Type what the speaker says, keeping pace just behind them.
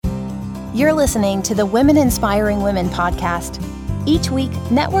You're listening to the Women Inspiring Women podcast. Each week,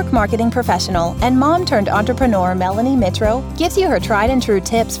 network marketing professional and mom-turned-entrepreneur Melanie Mitro gives you her tried-and-true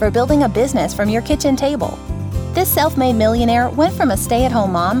tips for building a business from your kitchen table. This self-made millionaire went from a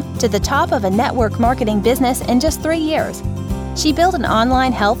stay-at-home mom to the top of a network marketing business in just 3 years. She built an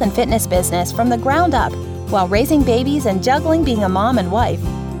online health and fitness business from the ground up while raising babies and juggling being a mom and wife.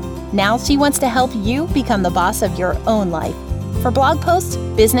 Now she wants to help you become the boss of your own life. For blog posts,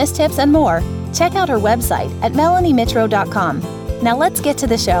 business tips, and more, check out her website at melaniemitro.com. Now let's get to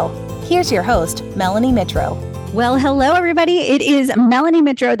the show. Here's your host, Melanie Mitro. Well, hello, everybody. It is Melanie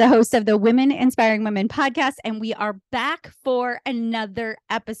Mitro, the host of the Women Inspiring Women podcast, and we are back for another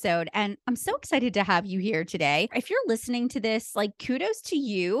episode. And I'm so excited to have you here today. If you're listening to this, kudos to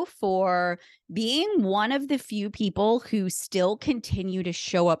you for being one of the few people who still continue to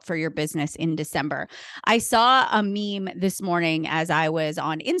show up for your business in December. I saw a meme this morning as I was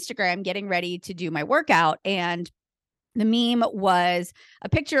on Instagram getting ready to do my workout, and the meme was a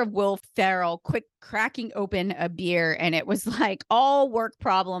picture of Will Ferrell quick cracking open a beer, and it was like, all work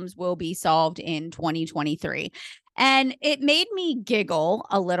problems will be solved in 2023. And it made me giggle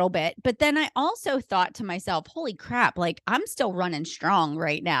a little bit. But then I also thought to myself, holy crap, I'm still running strong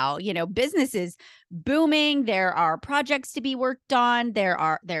right now. Business is booming. There are projects to be worked on.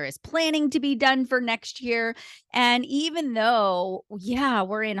 There is planning to be done for next year. And even though,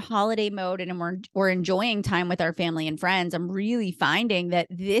 we're in holiday mode and we're enjoying time with our family and friends, I'm really finding that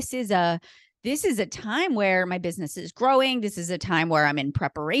this is a time where my business is growing. This is a time where I'm in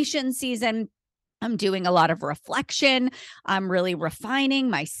preparation season. I'm doing a lot of reflection. I'm really refining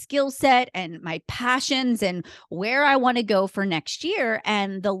my skill set and my passions and where I want to go for next year.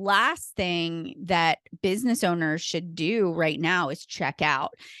 And the last thing that business owners should do right now is check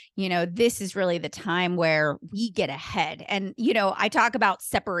out. This is really the time where we get ahead. And, I talk about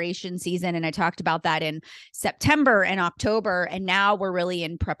separation season, and I talked about that in September and October, and now we're really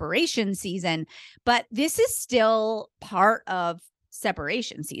in preparation season. But this is still part of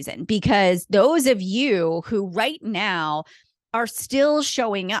separation season, because those of you who right now are still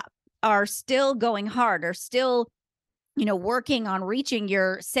showing up, are still going hard, are still working on reaching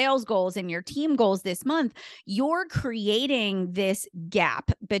your sales goals and your team goals this month, you're creating this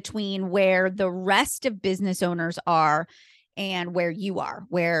gap between where the rest of business owners are and where you are,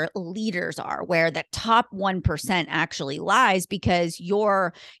 where leaders are, where the top 1% actually lies, because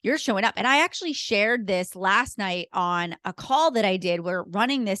you're showing up. And I actually shared this last night on a call that I did. We're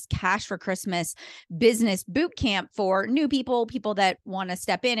running this Cash for Christmas business boot camp for new people that want to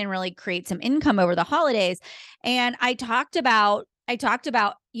step in and really create some income over the holidays. And I talked about, a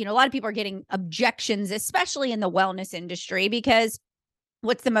lot of people are getting objections, especially in the wellness industry, because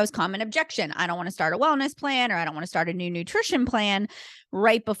what's the most common objection? I don't want to start a wellness plan, or I don't want to start a new nutrition plan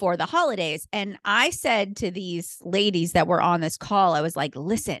right before the holidays. And I said to these ladies that were on this call, I was like,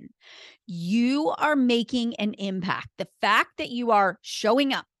 listen, you are making an impact. The fact that you are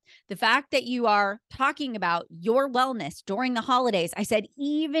showing up, the fact that you are talking about your wellness during the holidays, I said,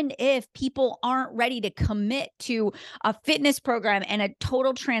 even if people aren't ready to commit to a fitness program and a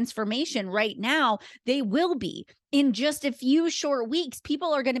total transformation right now, they will be. In just a few short weeks,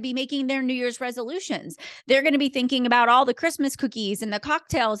 people are going to be making their New Year's resolutions. They're going to be thinking about all the Christmas cookies and the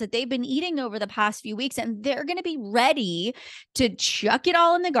cocktails that they've been eating over the past few weeks, and they're going to be ready to chuck it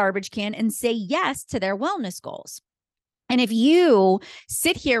all in the garbage can and say yes to their wellness goals. And if you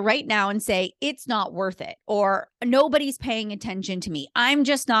sit here right now and say, it's not worth it, or nobody's paying attention to me, I'm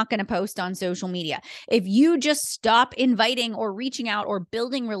just not going to post on social media. If you just stop inviting or reaching out or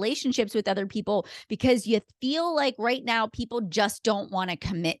building relationships with other people because you feel like right now people just don't want to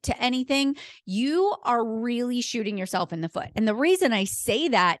commit to anything, you are really shooting yourself in the foot. And the reason I say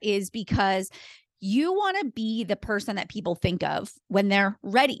that is because you want to be the person that people think of when they're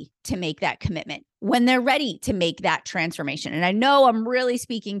ready to make that commitment, when they're ready to make that transformation. And I know I'm really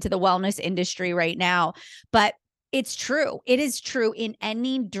speaking to the wellness industry right now, but it's true. It is true in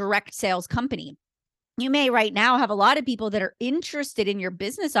any direct sales company. You may right now have a lot of people that are interested in your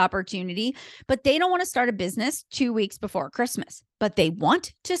business opportunity, but they don't want to start a business 2 weeks before Christmas, but they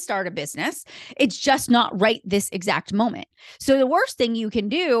want to start a business. It's just not right this exact moment. So the worst thing you can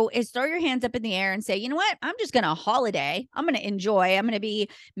do is throw your hands up in the air and say, you know what? I'm just going to holiday. I'm going to enjoy. I'm going to be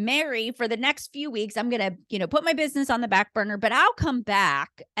merry for the next few weeks. I'm going to, put my business on the back burner, but I'll come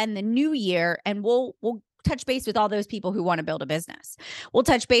back in the new year and we'll touch base with all those people who want to build a business. We'll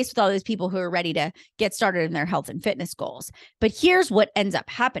touch base with all those people who are ready to get started in their health and fitness goals. But here's what ends up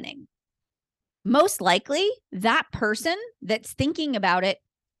happening. Most likely, that person that's thinking about it,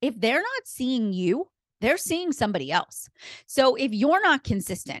 if they're not seeing you they're seeing somebody else. So if you're not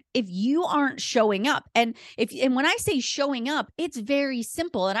consistent, if you aren't showing up, and when I say showing up, it's very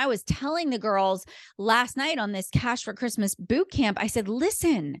simple. And I was telling the girls last night on this Cash for Christmas boot camp, I said,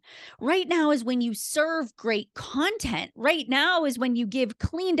 listen, right now is when you serve great content. Right now is when you give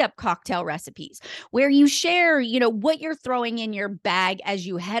cleaned up cocktail recipes, where you share, what you're throwing in your bag as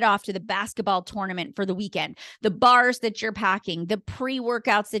you head off to the basketball tournament for the weekend, the bars that you're packing, the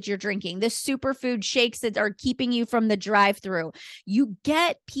pre-workouts that you're drinking, the superfood shakes that are keeping you from the drive-through. You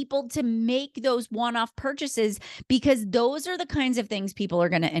get people to make those one-off purchases because those are the kinds of things people are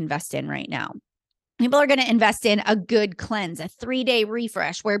going to invest in right now. People are going to invest in a good cleanse, a 3-day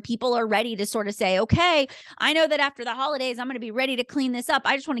refresh where people are ready to sort of say, okay, I know that after the holidays, I'm going to be ready to clean this up.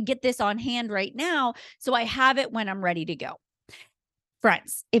 I just want to get this on hand right now so I have it when I'm ready to go.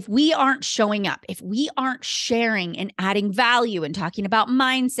 Friends, if we aren't showing up, if we aren't sharing and adding value and talking about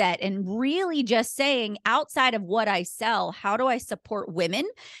mindset and really just saying, outside of what I sell, how do I support women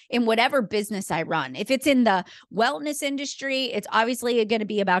in whatever business I run? If it's in the wellness industry, it's obviously going to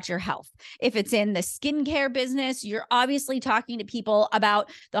be about your health. If it's in the skincare business, you're obviously talking to people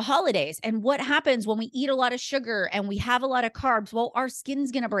about the holidays and what happens when we eat a lot of sugar and we have a lot of carbs. Well, our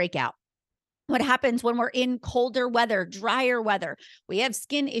skin's going to break out. What happens when we're in colder weather, drier weather? We have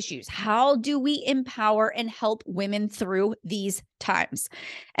skin issues. How do we empower and help women through these times?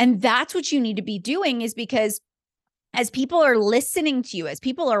 And that's what you need to be doing, is because as people are listening to you, as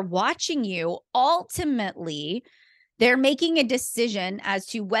people are watching you, ultimately, they're making a decision as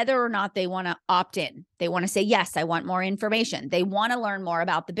to whether or not they want to opt in. They want to say, yes, I want more information. They want to learn more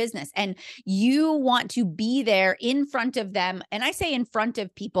about the business. And you want to be there in front of them. And I say in front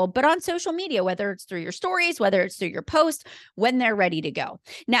of people, but on social media, whether it's through your stories, whether it's through your post, when they're ready to go.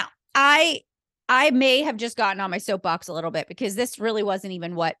 Now, I may have just gotten on my soapbox a little bit because this really wasn't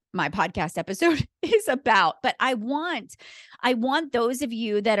even what my podcast episode is about. But I want those of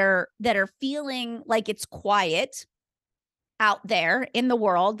you that are feeling like it's quiet out there in the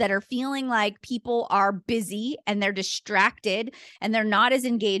world, that are feeling like people are busy and they're distracted and they're not as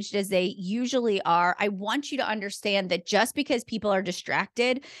engaged as they usually are. I want you to understand that just because people are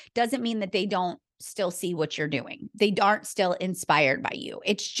distracted doesn't mean that they don't still see what you're doing. They aren't still inspired by you.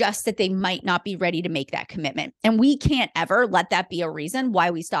 It's just that they might not be ready to make that commitment. And we can't ever let that be a reason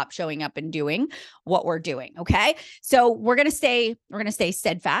why we stop showing up and doing what we're doing. Okay. So we're going to stay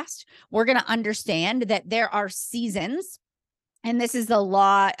steadfast. We're going to understand that there are seasons. And this is the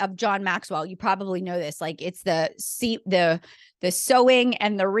law of John Maxwell. You probably know this. Like, it's the sowing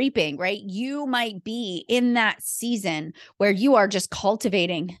and the reaping, right? You might be in that season where you are just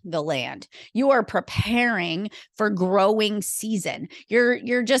cultivating the land. You are preparing for growing season.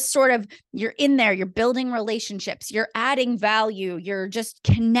 You're just sort of, you're in there, you're building relationships, you're adding value, you're just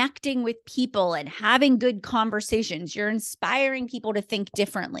connecting with people and having good conversations. You're inspiring people to think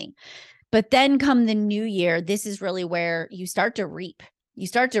differently. But then come the new year, this is really where you start to reap. You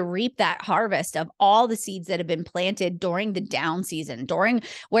start to reap that harvest of all the seeds that have been planted during the down season, during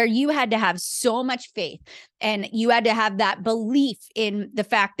where you had to have so much faith and you had to have that belief in the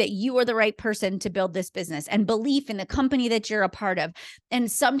fact that you are the right person to build this business and belief in the company that you're a part of. And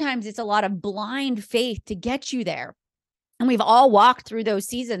sometimes it's a lot of blind faith to get you there. And we've all walked through those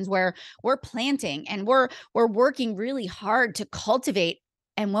seasons where we're planting and we're working really hard to cultivate.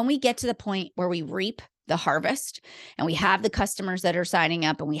 And when we get to the point where we reap the harvest and we have the customers that are signing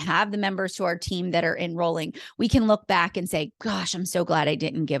up and we have the members to our team that are enrolling, we can look back and say, gosh, I'm so glad I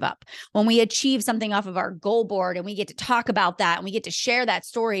didn't give up. When we achieve something off of our goal board and we get to talk about that and we get to share that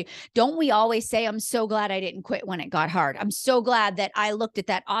story, don't we always say, I'm so glad I didn't quit when it got hard. I'm so glad that I looked at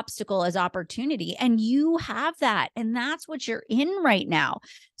that obstacle as opportunity. And you have that. And that's what you're in right now.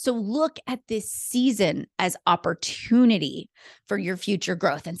 So look at this season as opportunity for your future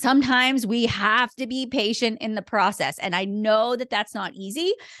growth. And sometimes we have to be patient in the process. And I know that that's not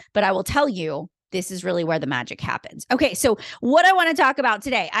easy, but I will tell you, this is really where the magic happens. Okay, so what I want to talk about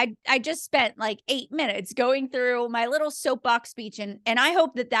today, I just spent like 8 minutes going through my little soapbox speech, and I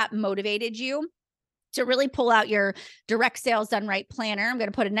hope that motivated you to really pull out your Direct Sales Done Right planner. I'm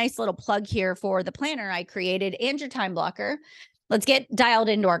going to put a nice little plug here for the planner I created and your time blocker. Let's get dialed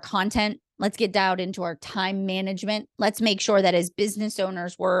into our content. Let's get dialed into our time management. Let's make sure that as business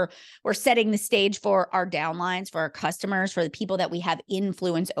owners, we're setting the stage for our downlines, for our customers, for the people that we have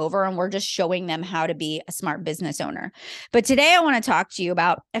influence over, and we're just showing them how to be a smart business owner. But today I want to talk to you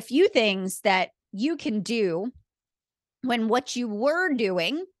about a few things that you can do when what you were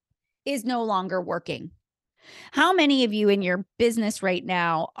doing is no longer working. How many of you in your business right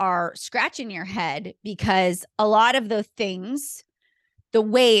now are scratching your head because a lot of the things the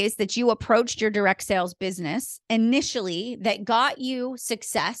ways that you approached your direct sales business initially that got you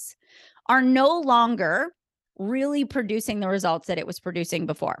success are no longer really producing the results that it was producing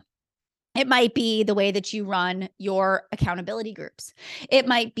before. It might be the way that you run your accountability groups. It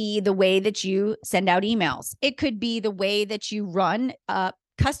might be the way that you send out emails. It could be the way that you run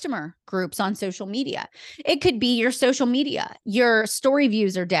customer groups on social media. It could be your social media. Your story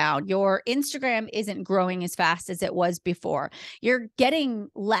views are down. Your Instagram isn't growing as fast as it was before. You're getting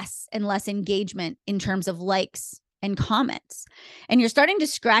less and less engagement in terms of likes and comments. And you're starting to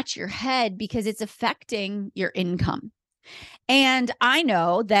scratch your head because it's affecting your income. And I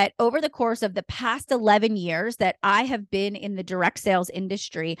know that over the course of the past 11 years that I have been in the direct sales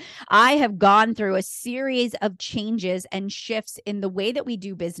industry, I have gone through a series of changes and shifts in the way that we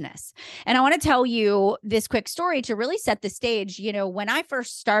do business. And I want to tell you this quick story to really set the stage. You know, when I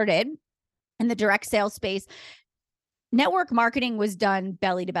first started in the direct sales space, network marketing was done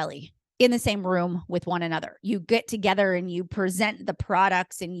belly to belly, in the same room with one another. You get together and you present the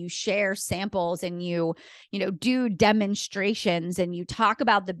products and you share samples and you do demonstrations and you talk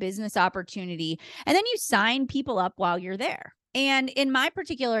about the business opportunity, and then you sign people up while you're there. And in my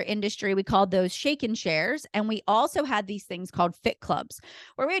particular industry, we called those shake and shares. And we also had these things called fit clubs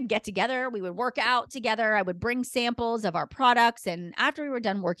where we would get together, we would work out together. I would bring samples of our products. And after we were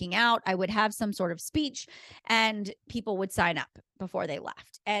done working out, I would have some sort of speech and people would sign up before they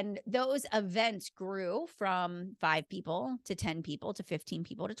left. And those events grew from 5 people to 10 people to 15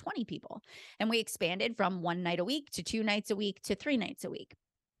 people to 20 people. And we expanded from 1 night a week to 2 nights a week to 3 nights a week.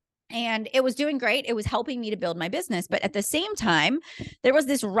 And it was doing great. It was helping me to build my business. But at the same time, there was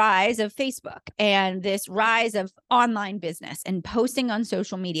this rise of Facebook and this rise of online business and posting on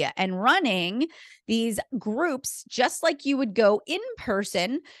social media and running these groups just like you would go in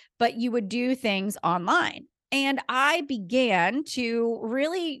person, but you would do things online. And I began to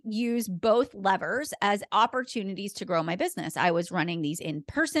really use both levers as opportunities to grow my business. I was running these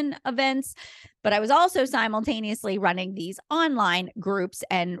in-person events, but I was also simultaneously running these online groups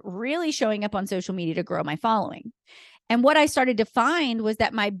and really showing up on social media to grow my following. And what I started to find was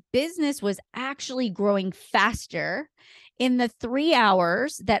that my business was actually growing faster in the 3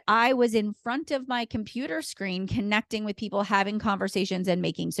 hours that I was in front of my computer screen connecting with people, having conversations and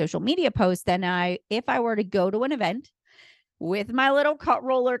making social media posts than if I were to go to an event with my little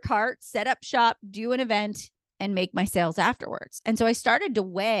roller cart, set up shop, do an event, and make my sales afterwards. And so I started to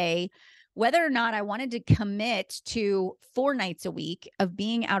weigh whether or not I wanted to commit to 4 nights a week of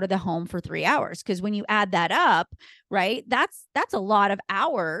being out of the home for 3 hours. Because when you add that up, right, that's a lot of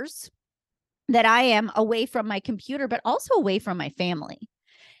hours that I am away from my computer, but also away from my family.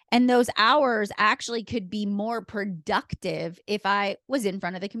 And those hours actually could be more productive if I was in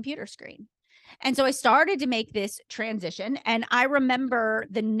front of the computer screen. And so I started to make this transition. And I remember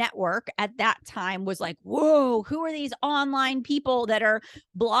the network at that time was like, whoa, who are these online people that are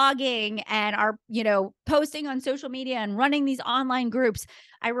blogging and are, posting on social media and running these online groups?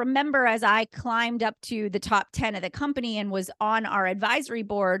 I remember as I climbed up to the top 10 of the company and was on our advisory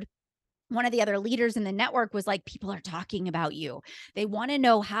board, one of the other leaders in the network was like, people are talking about you. They want to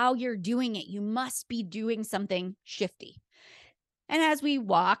know how you're doing it. You must be doing something shifty. And as we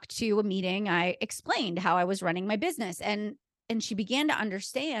walked to a meeting, I explained how I was running my business. And she began to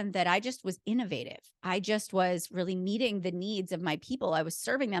understand that I just was innovative. I just was really meeting the needs of my people. I was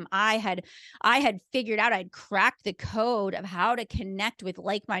serving them. I had figured out, I'd cracked the code of how to connect with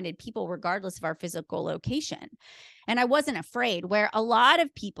like-minded people, regardless of our physical location. And I wasn't afraid, where a lot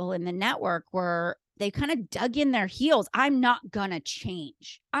of people in the network they kind of dug in their heels. I'm not going to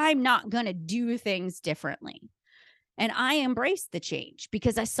change. I'm not going to do things differently. And I embraced the change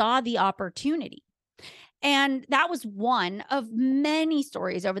because I saw the opportunity. And that was one of many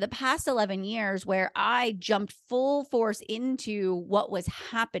stories over the past 11 years where I jumped full force into what was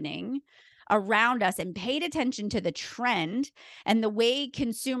happening around us and paid attention to the trend and the way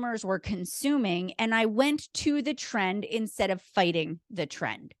consumers were consuming. And I went to the trend instead of fighting the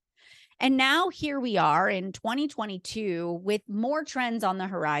trend. And now here we are in 2022 with more trends on the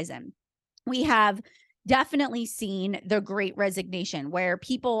horizon. We have definitely seen the Great Resignation, where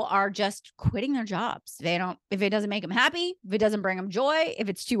people are just quitting their jobs. If it doesn't make them happy, if it doesn't bring them joy, if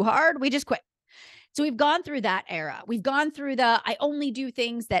it's too hard, we just quit. So we've gone through that era. We've gone through I only do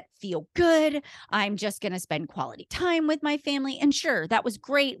things that feel good. I'm just going to spend quality time with my family. And sure, that was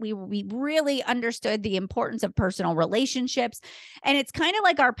great. We really understood the importance of personal relationships. And it's kind of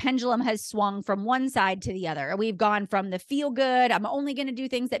like our pendulum has swung from one side to the other. We've gone from the feel good, I'm only going to do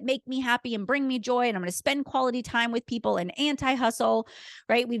things that make me happy and bring me joy, and I'm going to spend quality time with people, and anti-hustle,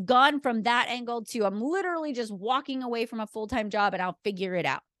 right? We've gone from that angle to I'm literally just walking away from a full-time job and I'll figure it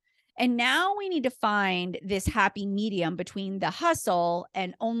out. And now we need to find this happy medium between the hustle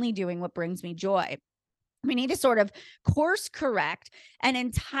and only doing what brings me joy. We need to sort of course correct an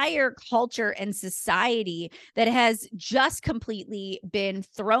entire culture and society that has just completely been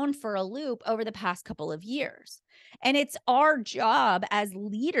thrown for a loop over the past couple of years. And it's our job as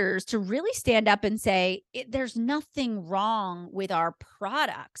leaders to really stand up and say, there's nothing wrong with our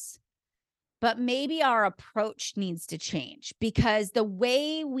products. But maybe our approach needs to change, because the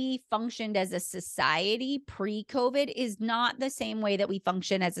way we functioned as a society pre-COVID is not the same way that we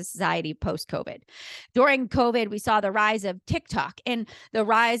function as a society post-COVID. During COVID, we saw the rise of TikTok and the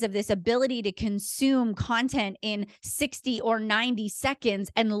rise of this ability to consume content in 60 or 90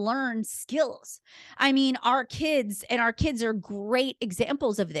 seconds and learn skills. I mean, our kids are great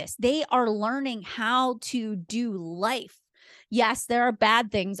examples of this. They are learning how to do life. Yes, there are bad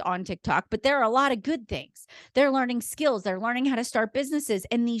things on TikTok, but there are a lot of good things. They're learning skills. They're learning how to start businesses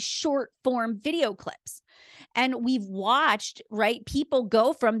in these short form video clips. And we've watched, right, people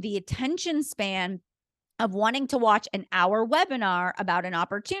go from the attention span of wanting to watch an hour webinar about an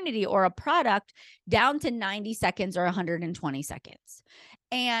opportunity or a product down to 90 seconds or 120 seconds.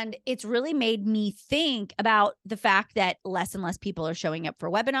 And it's really made me think about the fact that less and less people are showing up for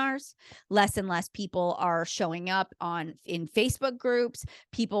webinars. Less and less people are showing up in Facebook groups.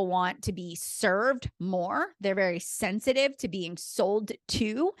 People want to be served more. They're very sensitive to being sold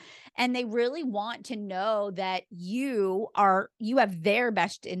to, and they really want to know that you have their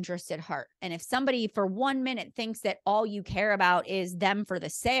best interest at heart. And if somebody for 1 minute thinks that all you care about is them for the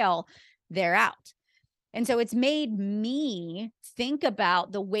sale, they're out. And so it's made me think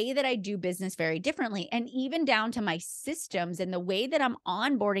about the way that I do business very differently, and even down to my systems and the way that I'm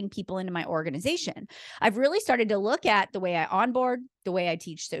onboarding people into my organization. I've really started to look at the way I onboard, the way I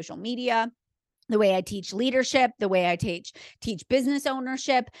teach social media, the way I teach leadership, the way I teach business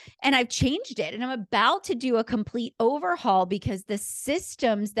ownership, and I've changed it. And I'm about to do a complete overhaul because the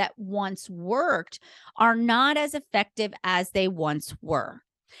systems that once worked are not as effective as they once were.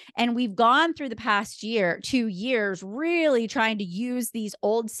 And we've gone through the past 2 years, really trying to use these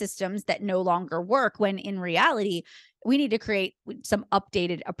old systems that no longer work, when in reality, we need to create some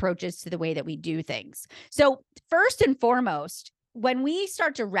updated approaches to the way that we do things. So first and foremost, when we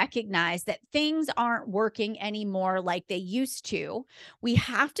start to recognize that things aren't working anymore like they used to, we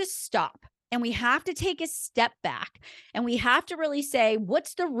have to stop. And we have to take a step back, and we have to really say,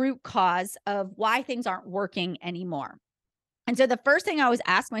 what's the root cause of why things aren't working anymore? And so the first thing I always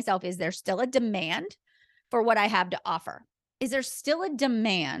ask myself, is there still a demand for what I have to offer? Is there still a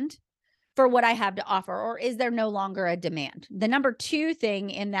demand for what I have to offer, or is there no longer a demand? The number 2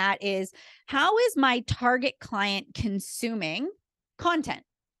 thing in that is, how is my target client consuming content?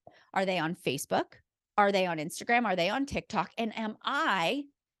 Are they on Facebook? Are they on Instagram? Are they on TikTok? And am I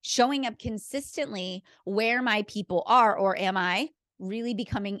showing up consistently where my people are, or am I really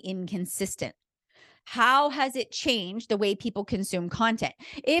becoming inconsistent? How has it changed the way people consume content?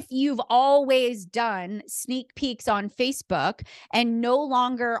 If you've always done sneak peeks on Facebook and no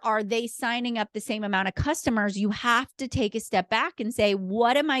longer are they signing up the same amount of customers, you have to take a step back and say,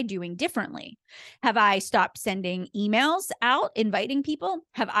 what am I doing differently? Have I stopped sending emails out, inviting people?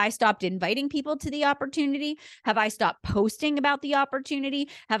 Have I stopped inviting people to the opportunity? Have I stopped posting about the opportunity?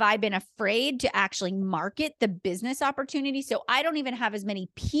 Have I been afraid to actually market the business opportunity? So I don't even have as many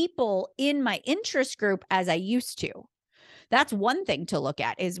people in my interest group as I used to. That's one thing to look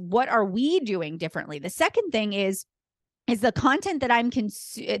at, is what are we doing differently? The second thing is the content that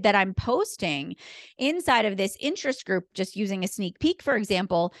I'm posting inside of this interest group, just using a sneak peek, for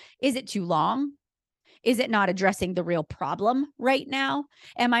example, is it too long? Is it not addressing the real problem right now?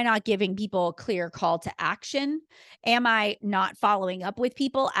 Am I not giving people a clear call to action? Am I not following up with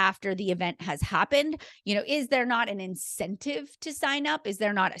people after the event has happened? Is there not an incentive to sign up? Is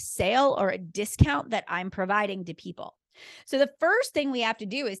there not a sale or a discount that I'm providing to people? So the first thing we have to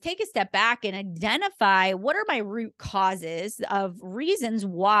do is take a step back and identify, what are my root causes of reasons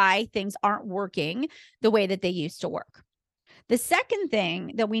why things aren't working the way that they used to work. The second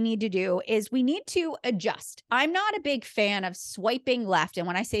thing that we need to do is we need to adjust. I'm not a big fan of swiping left. And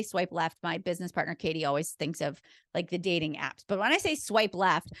when I say swipe left, my business partner, Katie, always thinks of like the dating apps. But when I say swipe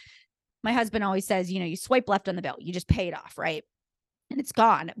left, My husband always says, you swipe left on the bill, you just pay it off, right? And it's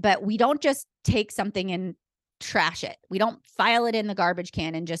gone. But we don't just take something and trash it. We don't file it in the garbage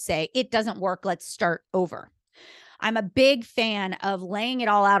can and just say, it doesn't work, let's start over. I'm a big fan of laying it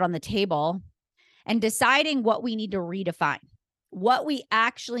all out on the table and deciding what we need to redefine, what we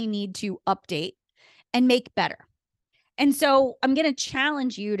actually need to update and make better. And so I'm going to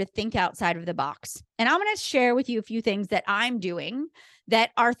challenge you to think outside of the box. And I'm going to share with you a few things that I'm doing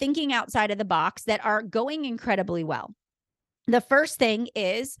that are thinking outside of the box that are going incredibly well. The first thing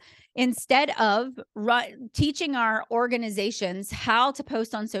is, instead of teaching our organizations how to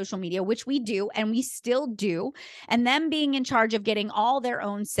post on social media, which we do and we still do, and them being in charge of getting all their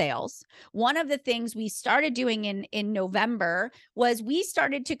own sales, one of the things we started doing in November was we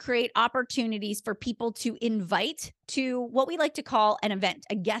started to create opportunities for people to invite to what we like to call an event,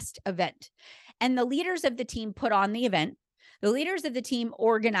 a guest event. And the leaders of the team put on the event. The leaders of the team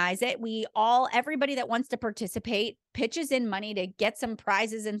organize it. Everybody that wants to participate pitches in money to get some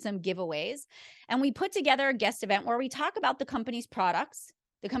prizes and some giveaways. And we put together a guest event where we talk about the company's products,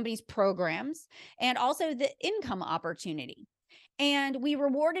 the company's programs, and also the income opportunity. And we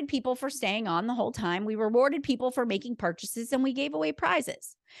rewarded people for staying on the whole time. We rewarded people for making purchases, and we gave away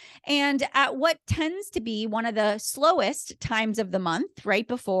prizes. And at what tends to be one of the slowest times of the month, right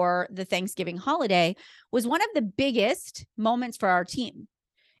before the Thanksgiving holiday, was one of the biggest moments for our team.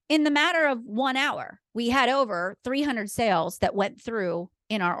 In the matter of 1 hour, we had over 300 sales that went through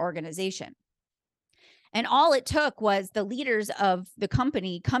in our organization. And all it took was the leaders of the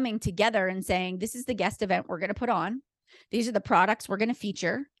company coming together and saying, this is the guest event we're going to put on. These are the products we're going to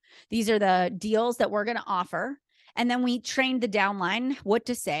feature. These are the deals that we're going to offer. And then we trained the downline what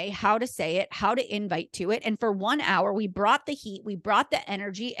to say, how to say it, how to invite to it. And for 1 hour, we brought the heat, we brought the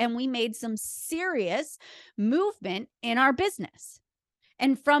energy, and we made some serious movement in our business.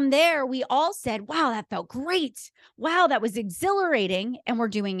 And from there, we all said, wow, that felt great. Wow, that was exhilarating. And we're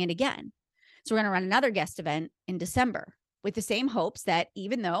doing it again. So we're going to run another guest event in December, with the same hopes that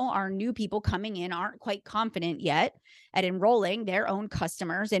even though our new people coming in aren't quite confident yet at enrolling their own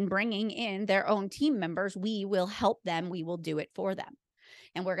customers and bringing in their own team members, we will help them. We will do it for them.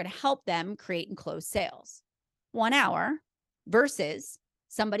 And we're going to help them create and close sales. 1 hour versus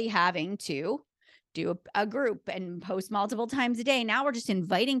somebody having to do a group and post multiple times a day. Now we're just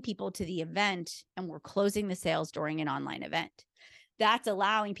inviting people to the event and we're closing the sales during an online event. That's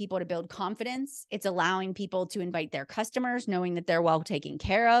allowing people to build confidence. It's allowing people to invite their customers, knowing that they're well taken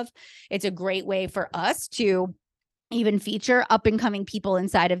care of. It's a great way for us to even feature up and coming people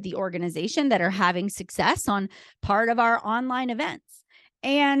inside of the organization that are having success on part of our online events.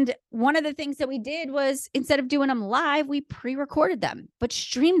 And one of the things that we did was, instead of doing them live, we pre-recorded them, but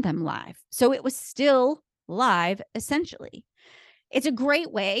streamed them live. So it was still live, essentially. It's a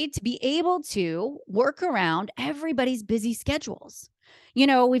great way to be able to work around everybody's busy schedules.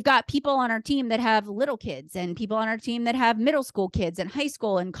 We've got people on our team that have little kids and people on our team that have middle school kids and high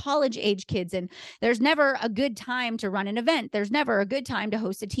school and college age kids. And there's never a good time to run an event. There's never a good time to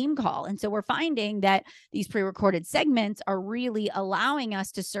host a team call. And so we're finding that these pre-recorded segments are really allowing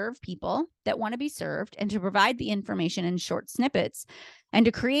us to serve people that want to be served and to provide the information in short snippets and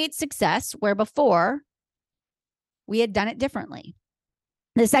to create success where before we had done it differently.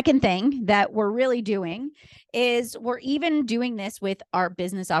 The second thing that we're really doing is we're even doing this with our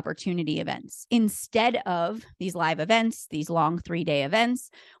business opportunity events. Instead of these live events, these long 3-day events,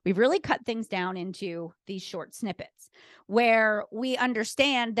 we've really cut things down into these short snippets where we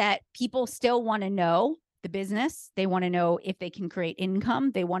understand that people still want to know the business. They want to know if they can create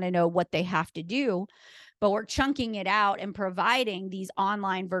income. They want to know what they have to do. But we're chunking it out and providing these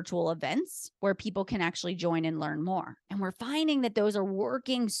online virtual events where people can actually join and learn more. And we're finding that those are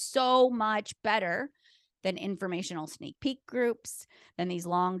working so much better than informational sneak peek groups, than these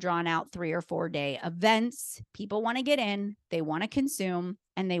long drawn out 3 or 4 day events. People want to get in, they want to consume,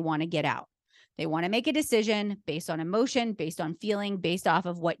 and they want to get out. They want to make a decision based on emotion, based on feeling, based off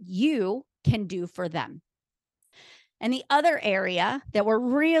of what you can do for them. And the other area that we're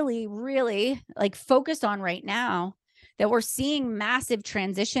really, really focused on right now, that we're seeing massive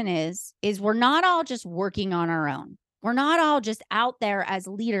transition is we're not all just working on our own. We're not all just out there as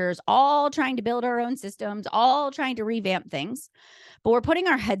leaders, all trying to build our own systems, all trying to revamp things, but we're putting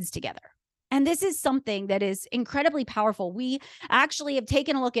our heads together. And this is something that is incredibly powerful. We actually have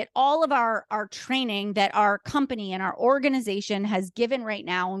taken a look at all of our training that our company and our organization has given right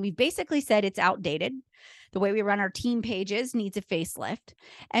now, and we've basically said it's outdated, The way we run our team pages needs a facelift.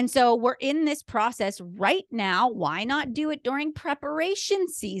 And so we're in this process right now. Why not do it during preparation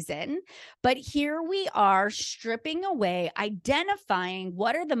season? But here we are stripping away, identifying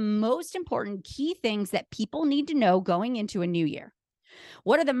what are the most important key things that people need to know going into a new year.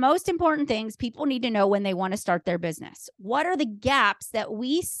 What are the most important things people need to know when they want to start their business? What are the gaps that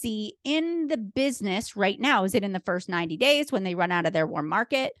we see in the business right now? Is it in the first 90 days when they run out of their warm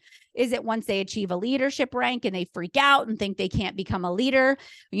market? Is it once they achieve a leadership rank and they freak out and think they can't become a leader?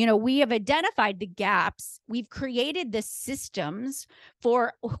 We have identified the gaps. We've created the systems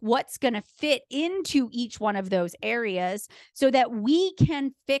for what's going to fit into each one of those areas so that we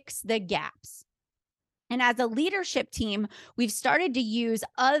can fix the gaps. And as a leadership team, we've started to use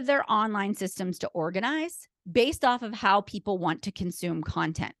other online systems to organize based off of how people want to consume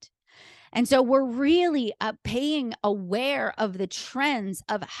content. And so we're really being aware of the trends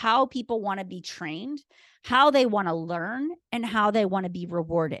of how people want to be trained, how they want to learn, and how they want to be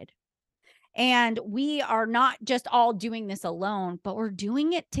rewarded. And we are not just all doing this alone, but we're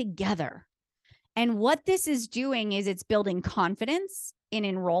doing it together. And what this is doing is it's building confidence in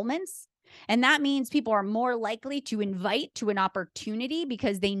enrollments. And that means people are more likely to invite to an opportunity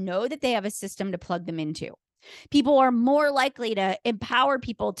because they know that they have a system to plug them into. People are more likely to empower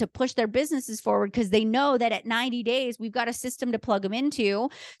people to push their businesses forward because they know that at 90 days, we've got a system to plug them into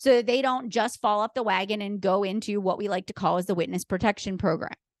so that they don't just fall off the wagon and go into what we like to call as the witness protection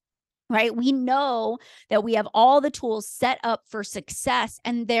program. Right? We know that we have all the tools set up for success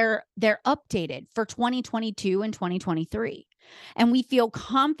and they're updated for 2022 and 2023. And we feel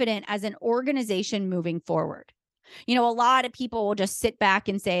confident as an organization moving forward. A lot of people will just sit back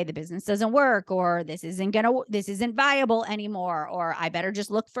and say the business doesn't work, or this isn't viable anymore, or I better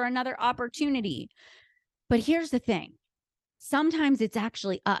just look for another opportunity. But here's the thing. Sometimes it's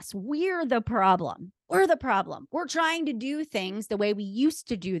actually us. We're the problem. We're the problem. We're trying to do things the way we used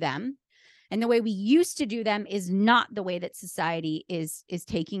to do them. And the way we used to do them is not the way that society is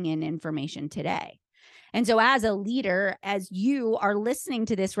taking in information today. And so as a leader, as you are listening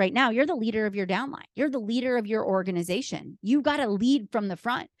to this right now, you're the leader of your downline. You're the leader of your organization. You got to lead from the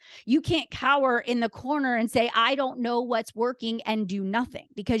front. You can't cower in the corner and say, I don't know what's working and do nothing,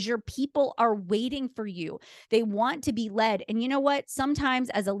 because your people are waiting for you. They want to be led. And you know what? Sometimes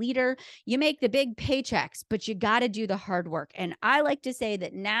as a leader, you make the big paychecks, but you got to do the hard work. And I like to say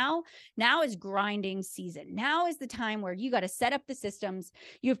that now is grinding season. Now is the time where you got to set up the systems.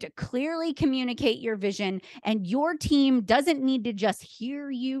 You have to clearly communicate your vision. And your team doesn't need to just hear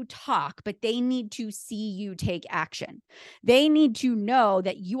you talk, but they need to see you take action. They need to know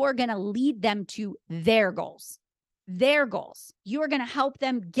that you are going to lead them to their goals. You are going to help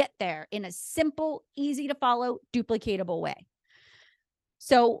them get there in a simple, easy to follow, duplicatable way.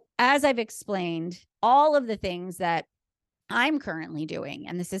 So as I've explained, all of the things that I'm currently doing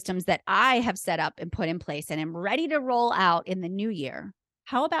and the systems that I have set up and put in place and am ready to roll out in the new year,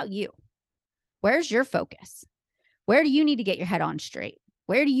 how about you? Where's your focus? Where do you need to get your head on straight?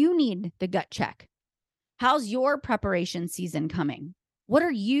 Where do you need the gut check? How's your preparation season coming? What are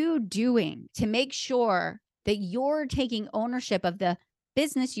you doing to make sure that you're taking ownership of the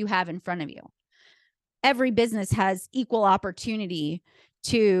business you have in front of you? Every business has equal opportunity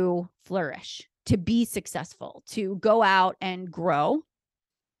to flourish, to be successful, to go out and grow.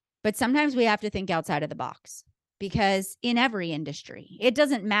 But sometimes we have to think outside of the box. Because in every industry, it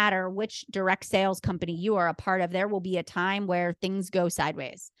doesn't matter which direct sales company you are a part of, there will be a time where things go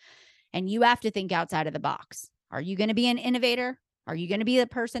sideways and you have to think outside of the box. Are you going to be an innovator? Are you going to be the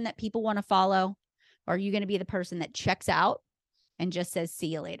person that people want to follow? Or are you going to be the person that checks out and just says,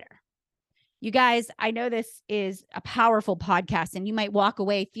 see you later? You guys, I know this is a powerful podcast and you might walk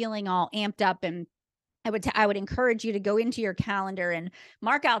away feeling all amped up, and I would encourage you to go into your calendar and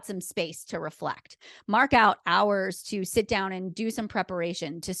mark out some space to reflect. Mark out hours to sit down and do some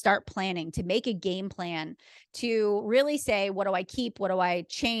preparation, to start planning, to make a game plan, to really say, what do I keep? What do I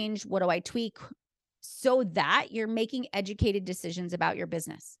change? What do I tweak? So that you're making educated decisions about your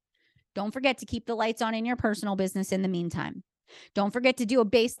business. Don't forget to keep the lights on in your personal business in the meantime. Don't forget to do a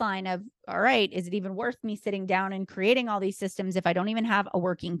baseline of, all right, is it even worth me sitting down and creating all these systems if I don't even have a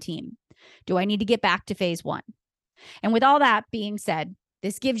working team? Do I need to get back to phase one? And with all that being said,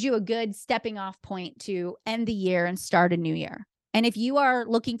 this gives you a good stepping off point to end the year and start a new year. And if you are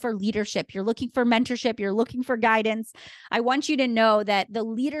looking for leadership, you're looking for mentorship, you're looking for guidance, I want you to know that the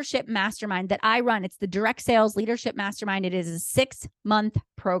leadership mastermind that I run, it's the Direct Sales Leadership Mastermind. It is a 6-month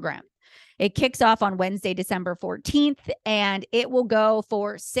program. It kicks off on Wednesday, December 14th, and it will go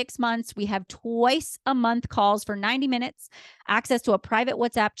for 6 months. We have twice a month calls for 90 minutes, access to a private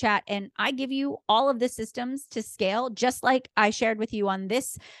WhatsApp chat, and I give you all of the systems to scale. Just like I shared with you on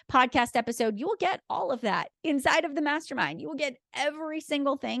this podcast episode, you will get all of that inside of the mastermind. You will get every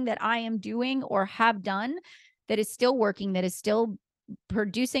single thing that I am doing or have done that is still working, that is still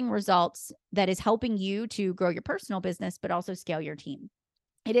producing results, that is helping you to grow your personal business, but also scale your team.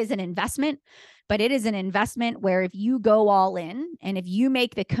 It is an investment, but it is an investment where if you go all in and if you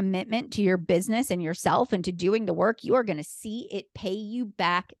make the commitment to your business and yourself and to doing the work, you are going to see it pay you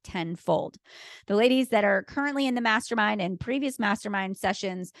back tenfold. The ladies that are currently in the mastermind and previous mastermind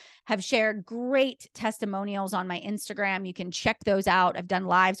sessions have shared great testimonials on my Instagram. You can check those out. I've done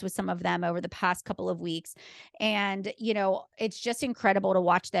lives with some of them over the past couple of weeks. And, it's just incredible to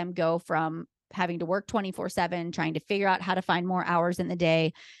watch them go from having to work 24/7, trying to figure out how to find more hours in the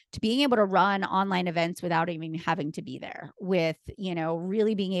day, to being able to run online events without even having to be there, with,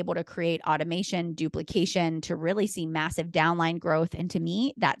 really being able to create automation, duplication, to really see massive downline growth. And to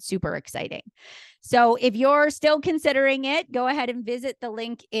me, that's super exciting. So if you're still considering it, go ahead and visit the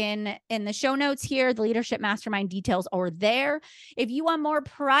link in the show notes here. The Leadership Mastermind details are there. If you want more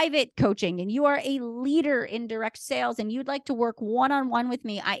private coaching and you are a leader in direct sales and you'd like to work one-on-one with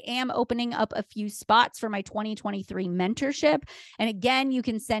me, I am opening up a few spots for my 2023 mentorship. And again, you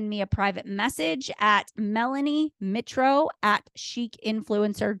can send me a private message at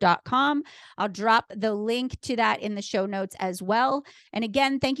melanie.mitro@chicinfluencer.com. I'll drop the link to that in the show notes as well. And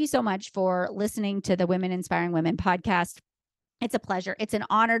again, thank you so much for listening to the Women Inspiring Women podcast. It's a pleasure. It's an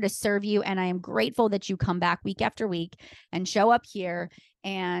honor to serve you. And I am grateful that you come back week after week and show up here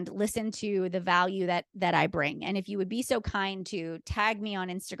and listen to the value that I bring. And if you would be so kind to tag me on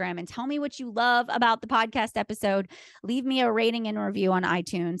Instagram and tell me what you love about the podcast episode, leave me a rating and review on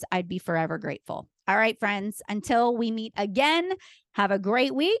iTunes. I'd be forever grateful. All right, friends, until we meet again, have a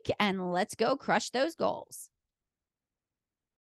great week and let's go crush those goals.